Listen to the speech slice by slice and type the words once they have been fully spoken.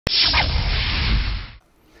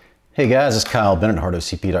Hey guys, it's Kyle Bennett,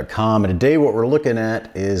 hardocp.com, and today what we're looking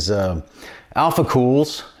at is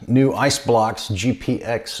AlphaCool's new Eisblocks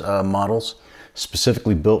GPX models,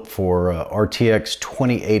 specifically built for RTX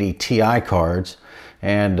 2080 Ti cards.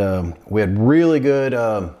 And we had really good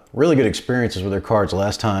experiences with their cards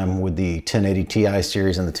last time with the 1080 Ti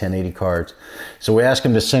series and the 1080 cards. So we asked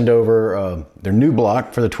them to send over their new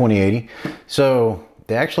block for the 2080. So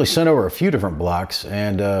they actually sent over a few different blocks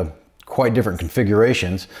and quite different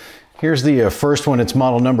configurations. Here's the first one. It's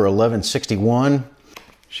model number 1161.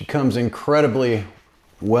 She comes incredibly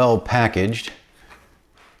well packaged.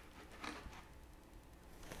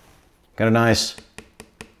 Got a nice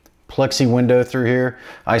plexi window through here.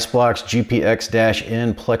 Eisblock's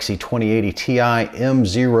GPX-N Plexi 2080 Ti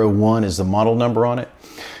M01 is the model number on it.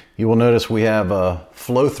 You will notice we have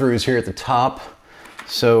flow-throughs here at the top.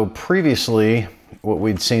 So previously, what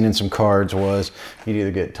we'd seen in some cards was you'd either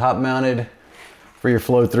get top-mounted for your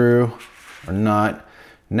flow-through or not.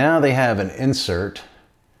 Now they have an insert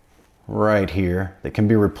right here that can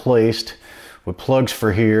be replaced with plugs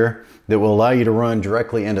for here that will allow you to run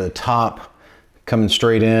directly into the top, coming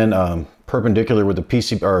straight in, perpendicular with the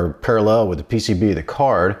PCB or parallel with the PCB of the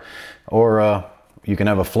card, or you can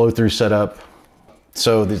have a flow-through setup.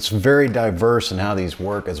 So it's very diverse in how these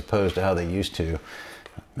work as opposed to how they used to.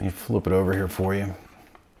 Let me flip it over here for you.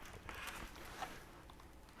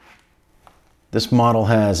 This model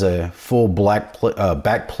has a full black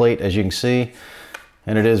back plate, as you can see,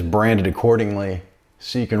 and it is branded accordingly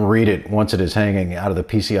so you can read it once it is hanging out of the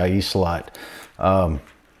PCIe slot.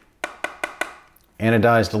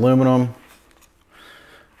 Anodized aluminum,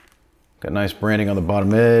 got nice branding on the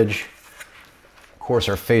bottom edge. Of course,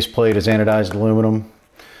 our faceplate is anodized aluminum,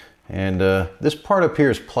 and this part up here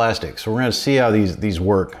is plastic, so we're going to see how these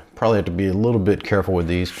work. Probably have to be a little bit careful with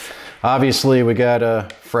these. Obviously, we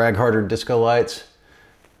got frag harder disco lights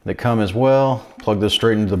that come as well. Plug those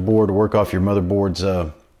straight into the board to work off your motherboard's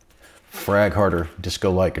frag harder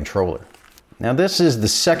disco light controller. Now, this is the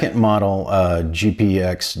second model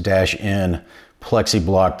GPX-N Plexi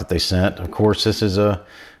block that they sent. Of course, this is a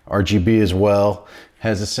RGB as well.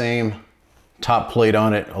 Has the same top plate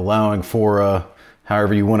on it, allowing for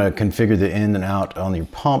however you want to configure the in and out on your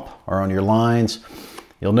pump or on your lines.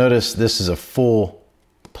 You'll notice this is a full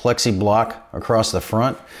plexi block across the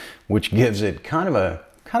front, which gives it kind of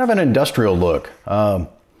an industrial look.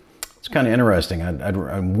 It's kind of interesting.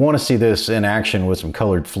 I want to see this in action with some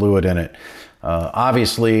colored fluid in it.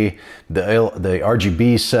 Obviously, the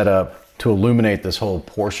RGB setup to illuminate this whole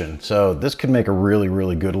portion. So this could make a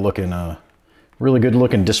really good looking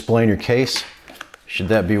display in your case, should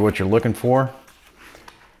that be what you're looking for.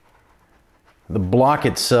 The block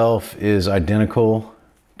itself is identical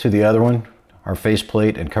to the other one. Our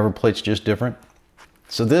faceplate and cover plate's just different.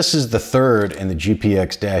 So this is the third in the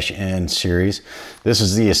GPX-N series. This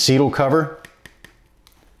is the acetal cover.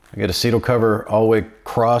 I got acetal cover all the way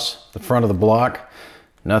across the front of the block.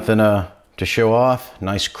 Nothing to show off.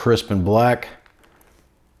 Nice crisp and black.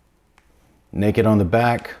 Naked on the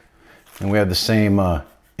back. And we have the same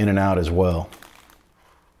in and out as well.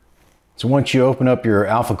 So once you open up your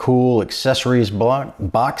AlphaCool accessories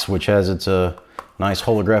box, which has its nice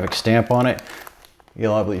holographic stamp on it,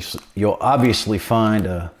 you'll obviously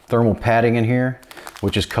find thermal padding in here,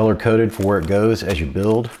 which is color coded for where it goes as you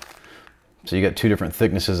build. So you got two different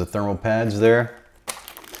thicknesses of thermal pads there.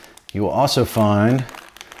 You will also find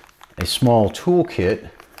a small tool kit.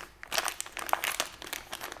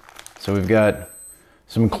 So we've got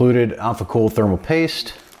some included AlphaCool thermal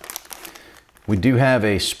paste. We do have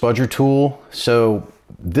a spudger tool. So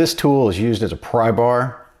this tool is used as a pry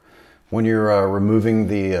bar when you're removing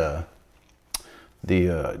the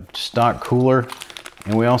stock cooler.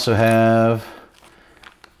 And we also have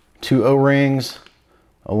two O-rings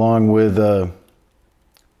along with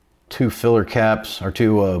two filler caps or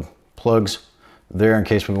two plugs there in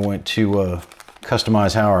case we want to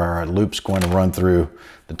customize how our loop's going to run through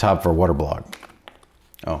the top of our water block.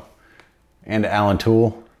 Oh, and an Allen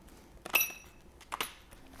tool.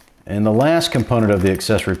 And the last component of the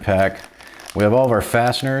accessory pack, we have all of our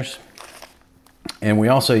fasteners. And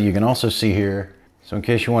you can also see here, so in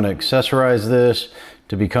case you want to accessorize this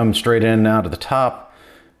to become straight in and out at the top,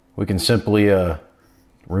 we can simply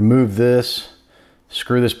remove this,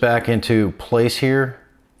 screw this back into place here.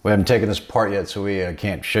 We haven't taken this apart yet, so we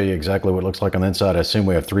can't show you exactly what it looks like on the inside. I assume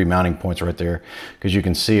we have 3 mounting points right there, because you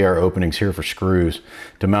can see our openings here for screws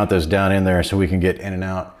to mount those down in there so we can get in and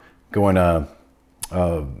out going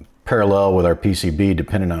parallel with our PCB,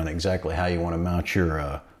 depending on exactly how you want to mount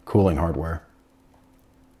your cooling hardware.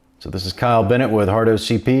 So this is Kyle Bennett with Hard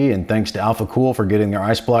OCP, and thanks to AlphaCool for getting their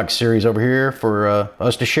Eisblock series over here for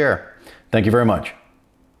us to share. Thank you very much.